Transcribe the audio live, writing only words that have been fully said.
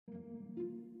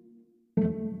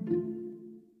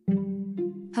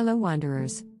Hello,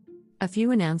 Wanderers. A few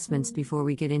announcements before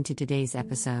we get into today's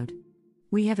episode.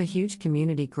 We have a huge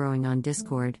community growing on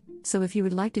Discord, so if you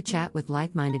would like to chat with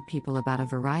like minded people about a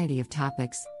variety of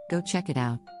topics, go check it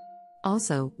out.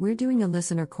 Also, we're doing a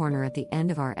listener corner at the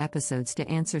end of our episodes to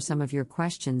answer some of your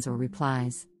questions or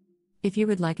replies. If you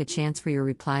would like a chance for your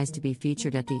replies to be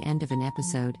featured at the end of an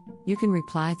episode, you can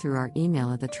reply through our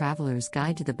email at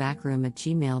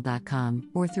thetravellersguidetothebackroom@gmail.com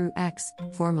or through X,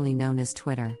 formerly known as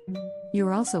Twitter. You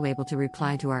are also able to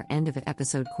reply to our end of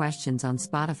episode questions on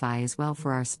Spotify as well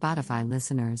for our Spotify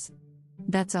listeners.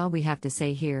 That's all we have to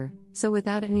say here, so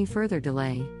without any further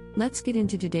delay, let's get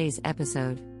into today's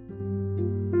episode.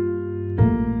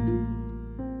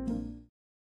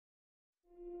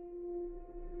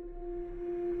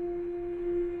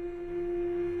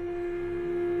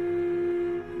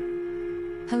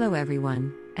 Hello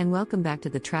everyone, and welcome back to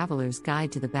the Traveler's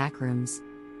Guide to the Backrooms,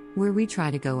 where we try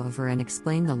to go over and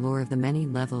explain the lore of the many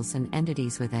levels and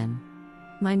entities within.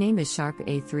 My name is Sharp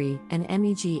A3, an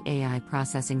MEG AI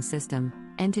processing system,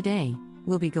 and today,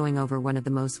 we'll be going over one of the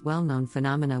most well-known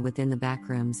phenomena within the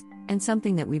backrooms, and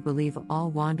something that we believe all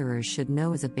wanderers should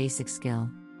know as a basic skill.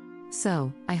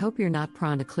 So, I hope you're not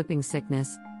prone to clipping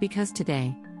sickness, because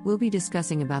today, we'll be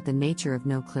discussing about the nature of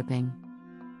no clipping.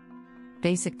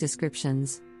 Basic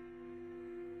descriptions.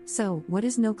 So, what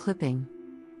is no clipping?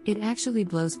 It actually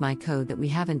blows my code that we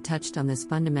haven't touched on this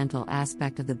fundamental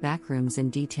aspect of the backrooms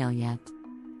in detail yet.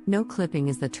 No clipping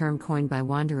is the term coined by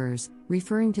wanderers,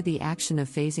 referring to the action of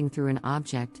phasing through an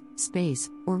object, space,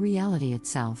 or reality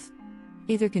itself.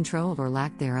 Either controlled or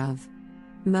lack thereof.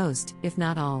 Most, if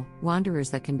not all, wanderers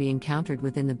that can be encountered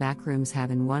within the backrooms have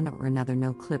in one or another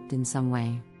no clipped in some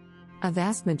way. A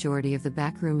vast majority of the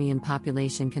backroomian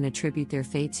population can attribute their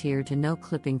fates here to no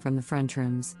clipping from the front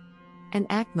rooms. An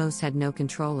act most had no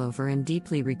control over and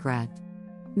deeply regret.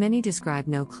 Many describe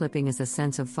no clipping as a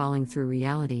sense of falling through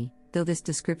reality, though this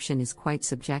description is quite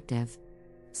subjective.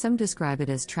 Some describe it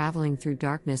as traveling through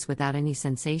darkness without any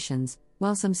sensations,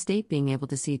 while some state being able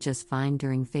to see just fine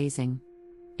during phasing.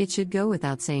 It should go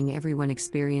without saying everyone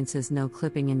experiences no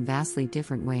clipping in vastly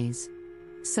different ways.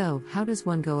 So, how does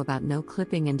one go about no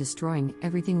clipping and destroying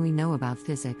everything we know about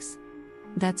physics?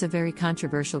 That's a very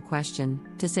controversial question,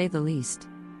 to say the least.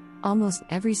 Almost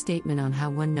every statement on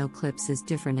how one no clips is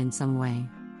different in some way.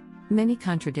 Many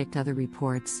contradict other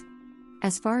reports.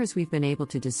 As far as we've been able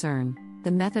to discern, the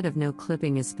method of no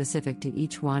clipping is specific to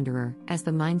each wanderer, as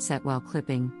the mindset while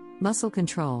clipping, muscle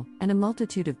control, and a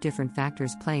multitude of different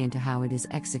factors play into how it is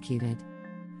executed.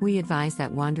 We advise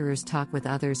that wanderers talk with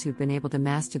others who've been able to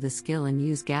master the skill and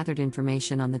use gathered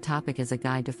information on the topic as a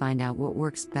guide to find out what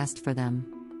works best for them.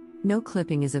 No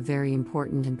clipping is a very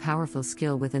important and powerful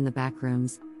skill within the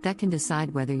backrooms that can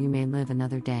decide whether you may live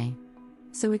another day.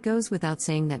 So it goes without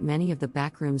saying that many of the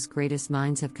backrooms' greatest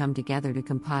minds have come together to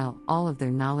compile all of their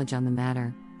knowledge on the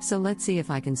matter, so let's see if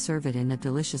I can serve it in a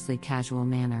deliciously casual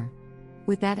manner.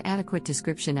 With that adequate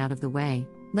description out of the way,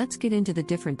 let's get into the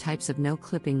different types of no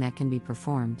clipping that can be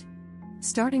performed.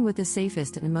 Starting with the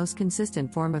safest and most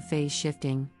consistent form of phase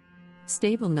shifting.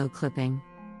 Stable no clipping.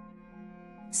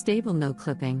 Stable no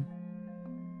clipping.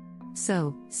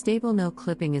 So, stable no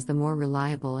clipping is the more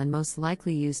reliable and most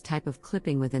likely used type of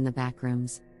clipping within the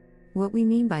backrooms. What we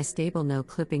mean by stable no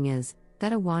clipping is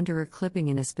that a wanderer clipping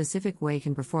in a specific way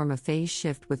can perform a phase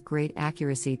shift with great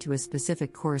accuracy to a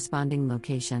specific corresponding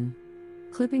location.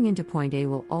 Clipping into point A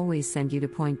will always send you to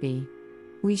point B.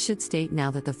 We should state now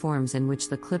that the forms in which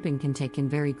the clipping can take can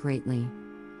vary greatly.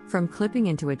 From clipping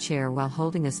into a chair while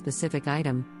holding a specific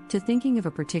item, to thinking of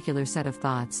a particular set of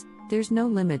thoughts, there's no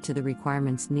limit to the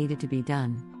requirements needed to be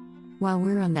done. While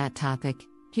we're on that topic,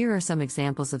 here are some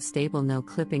examples of stable no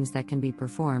clippings that can be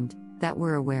performed, that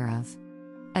we're aware of.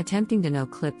 Attempting to no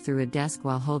clip through a desk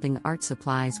while holding art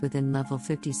supplies within level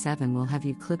 57 will have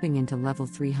you clipping into level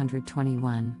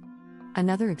 321.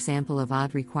 Another example of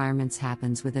odd requirements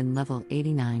happens within level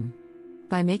 89.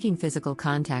 By making physical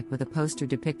contact with a poster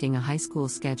depicting a high school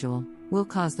schedule, will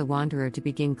cause the wanderer to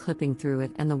begin clipping through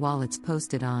it and the wall it's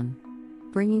posted on,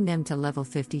 bringing them to level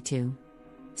 52.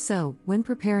 So, when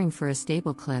preparing for a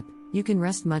stable clip, you can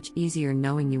rest much easier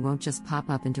knowing you won't just pop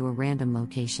up into a random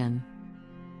location.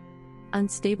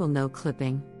 Unstable no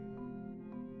clipping.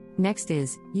 Next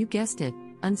is, you guessed it,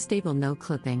 unstable no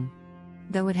clipping.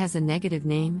 Though it has a negative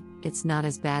name, it's not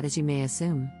as bad as you may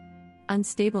assume.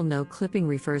 Unstable no clipping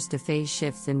refers to phase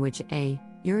shifts in which A,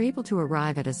 you're able to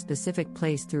arrive at a specific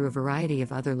place through a variety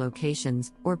of other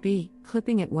locations, or B,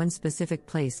 clipping at one specific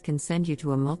place can send you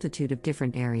to a multitude of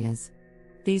different areas.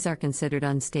 These are considered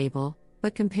unstable,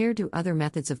 but compared to other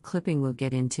methods of clipping we'll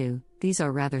get into, these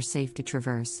are rather safe to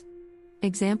traverse.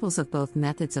 Examples of both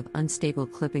methods of unstable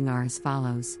clipping are as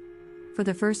follows. For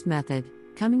the first method,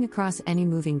 coming across any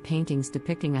moving paintings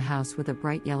depicting a house with a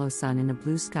bright yellow sun and a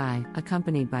blue sky,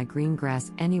 accompanied by green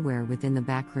grass anywhere within the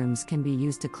backrooms, can be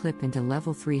used to clip into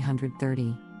level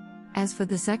 330. As for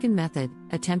the second method,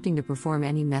 attempting to perform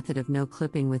any method of no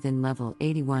clipping within level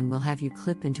 81 will have you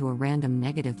clip into a random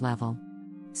negative level.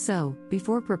 So,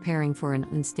 before preparing for an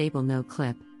unstable no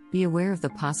clip, be aware of the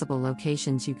possible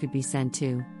locations you could be sent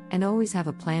to, and always have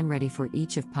a plan ready for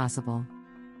each if possible.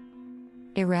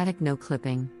 Erratic no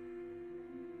clipping.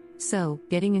 So,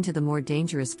 getting into the more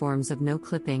dangerous forms of no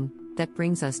clipping, that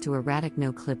brings us to erratic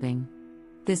no clipping.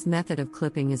 This method of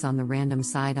clipping is on the random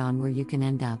side on where you can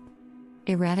end up.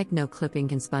 Erratic no clipping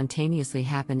can spontaneously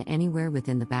happen anywhere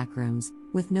within the backrooms,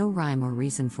 with no rhyme or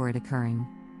reason for it occurring.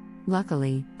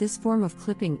 Luckily, this form of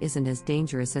clipping isn't as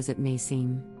dangerous as it may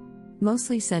seem.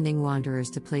 Mostly sending wanderers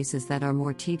to places that are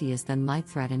more tedious than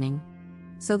life-threatening.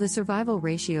 So the survival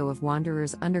ratio of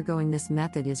wanderers undergoing this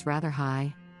method is rather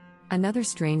high. Another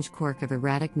strange quirk of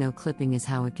erratic no clipping is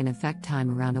how it can affect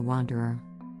time around a wanderer.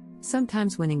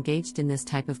 Sometimes when engaged in this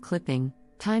type of clipping,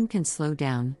 time can slow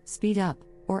down, speed up,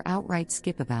 or outright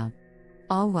skip about.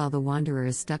 All while the wanderer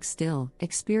is stuck still,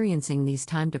 experiencing these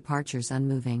time departures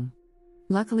unmoving.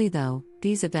 Luckily though,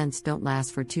 these events don't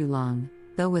last for too long,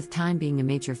 though with time being a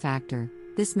major factor,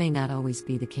 this may not always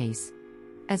be the case.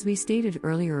 As we stated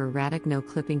earlier, erratic no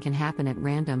clipping can happen at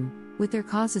random, with their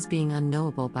causes being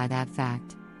unknowable by that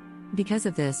fact. Because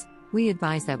of this, we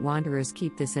advise that wanderers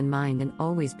keep this in mind and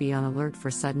always be on alert for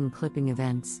sudden clipping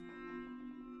events.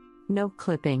 No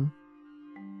clipping.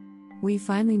 We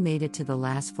finally made it to the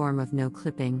last form of no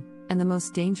clipping, and the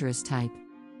most dangerous type.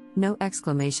 No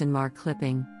exclamation mark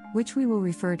clipping, which we will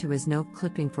refer to as no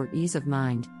clipping for ease of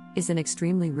mind, is an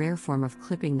extremely rare form of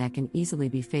clipping that can easily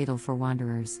be fatal for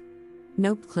wanderers.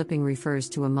 Nope clipping refers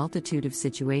to a multitude of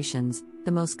situations,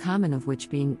 the most common of which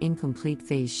being incomplete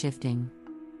phase shifting.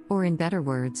 Or in better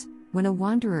words, when a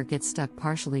wanderer gets stuck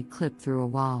partially clipped through a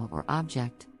wall or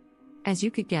object. As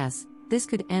you could guess, this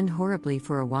could end horribly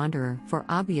for a wanderer, for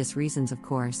obvious reasons of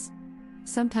course.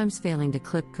 Sometimes failing to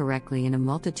clip correctly in a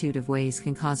multitude of ways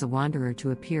can cause a wanderer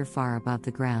to appear far above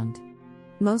the ground.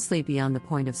 Mostly beyond the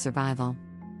point of survival.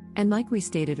 And like we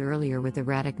stated earlier with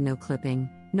erratic no clipping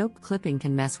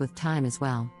can mess with time as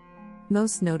well.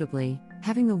 Most notably,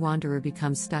 having the wanderer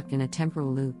become stuck in a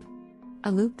temporal loop.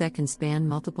 A loop that can span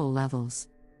multiple levels.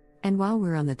 And while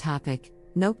we're on the topic,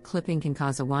 nope clipping can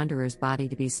cause a wanderer's body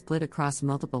to be split across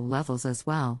multiple levels as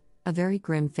well, a very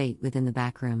grim fate within the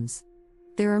backrooms.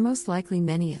 There are most likely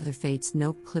many other fates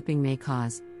nope clipping may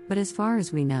cause, but as far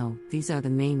as we know, these are the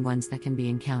main ones that can be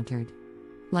encountered.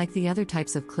 Like the other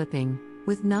types of clipping,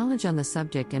 with knowledge on the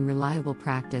subject and reliable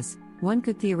practice, one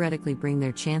could theoretically bring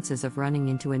their chances of running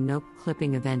into a nope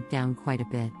clipping event down quite a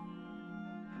bit.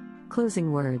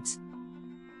 Closing words.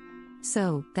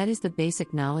 So, that is the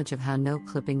basic knowledge of how no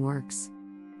clipping works.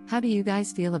 How do you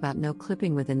guys feel about no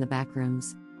clipping within the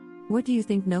backrooms? What do you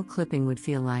think no clipping would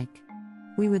feel like?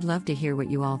 We would love to hear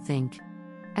what you all think.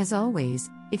 As always,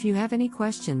 if you have any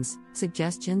questions,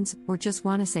 suggestions, or just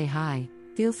want to say hi,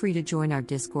 feel free to join our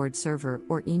Discord server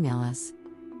or email us.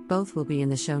 Both will be in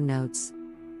the show notes.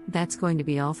 That's going to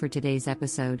be all for today's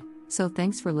episode, so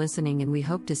thanks for listening and we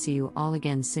hope to see you all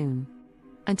again soon.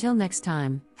 Until next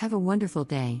time, have a wonderful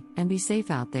day, and be safe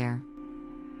out there.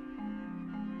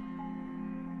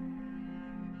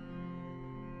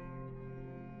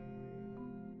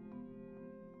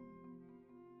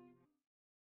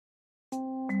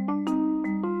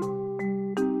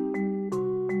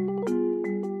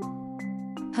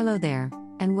 Hello there,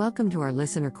 and welcome to our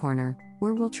Listener Corner,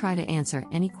 where we'll try to answer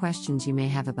any questions you may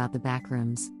have about the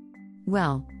backrooms.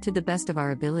 Well, to the best of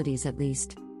our abilities at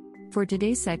least. For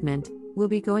today's segment, we'll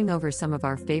be going over some of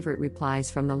our favorite replies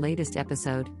from the latest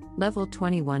episode, Level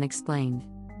 21 Explained.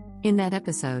 In that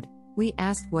episode, we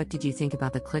asked what did you think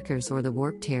about the clickers or the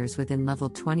warp tears within Level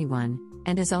 21,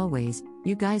 and as always,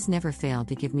 you guys never failed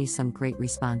to give me some great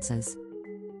responses.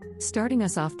 Starting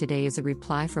us off today is a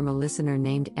reply from a listener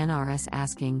named NRS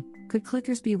asking, could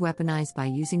clickers be weaponized by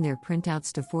using their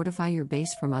printouts to fortify your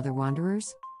base from other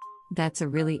wanderers? That's a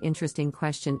really interesting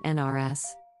question, NRS.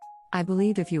 I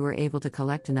believe if you were able to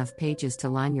collect enough pages to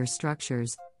line your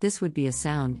structures, this would be a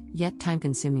sound, yet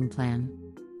time-consuming plan.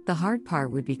 The hard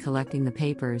part would be collecting the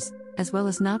papers, as well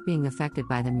as not being affected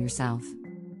by them yourself.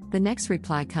 The next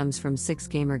reply comes from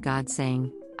 6GamerGod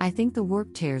saying, I think the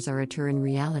warp tears are a tour in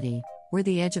reality, where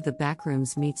the edge of the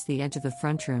backrooms meets the edge of the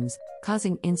front rooms,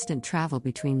 causing instant travel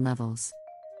between levels.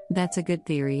 That's a good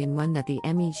theory and one that the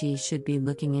MEG should be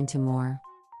looking into more.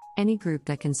 Any group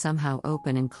that can somehow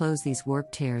open and close these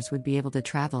warp tears would be able to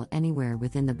travel anywhere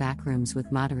within the backrooms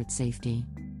with moderate safety.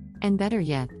 And better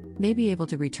yet, may be able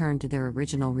to return to their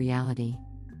original reality.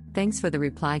 Thanks for the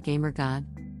reply, Gamer God.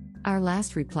 Our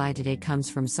last reply today comes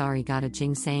from Sorry Gata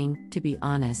Jing saying, to be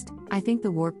honest, I think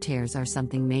the warp tears are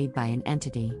something made by an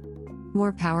entity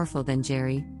more powerful than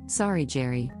Jerry, sorry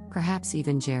Jerry, perhaps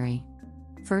even Jerry.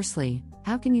 Firstly,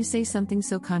 how can you say something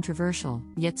so controversial,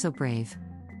 yet so brave?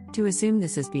 To assume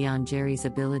this is beyond Jerry's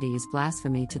ability is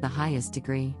blasphemy to the highest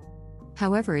degree.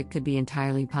 However, it could be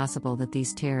entirely possible that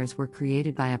these tears were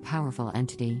created by a powerful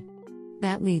entity.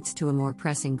 That leads to a more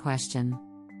pressing question.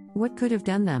 What could have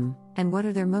done them, and what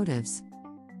are their motives?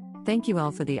 Thank you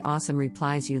all for the awesome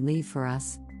replies you leave for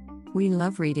us. We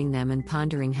love reading them and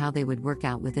pondering how they would work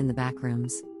out within the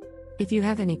backrooms. If you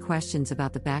have any questions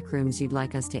about the backrooms you'd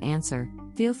like us to answer,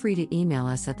 feel free to email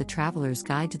us at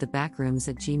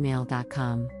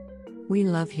thetravellersguide-to-the-backrooms@gmail.com. We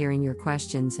love hearing your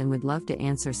questions and would love to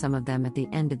answer some of them at the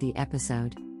end of the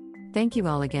episode. Thank you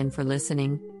all again for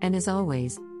listening, and as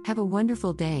always, have a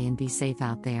wonderful day and be safe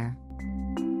out there.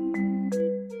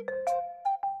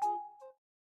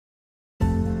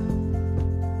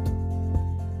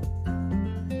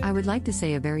 I would like to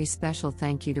say a very special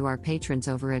thank you to our patrons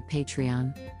over at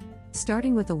Patreon.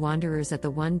 Starting with the Wanderers at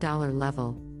the $1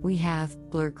 level, we have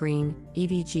Blur Green,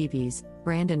 Evie Jeebies,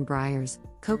 Brandon Briers,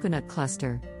 Coconut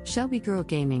Cluster, Shelby Girl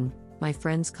Gaming, My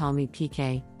Friends Call Me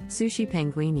PK, Sushi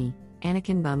Penguini,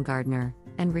 Anakin Bumgardner,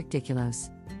 and Ridiculous.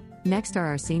 Next are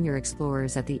our senior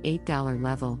explorers at the $8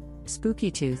 level, Spooky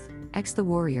Tooth, X the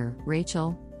Warrior,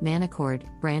 Rachel, Manicord,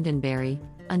 Brandon Berry,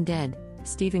 Undead,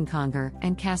 Stephen Conger,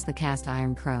 and Cast the Cast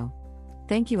Iron Crow.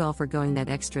 Thank you all for going that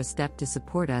extra step to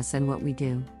support us and what we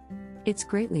do. It's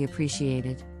greatly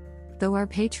appreciated. Though our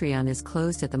Patreon is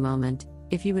closed at the moment,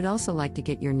 if you would also like to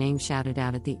get your name shouted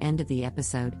out at the end of the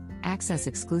episode, access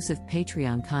exclusive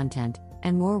Patreon content,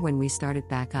 and more when we start it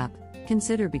back up,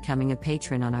 consider becoming a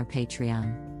patron on our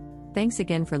Patreon. Thanks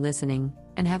again for listening,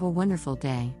 and have a wonderful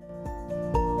day.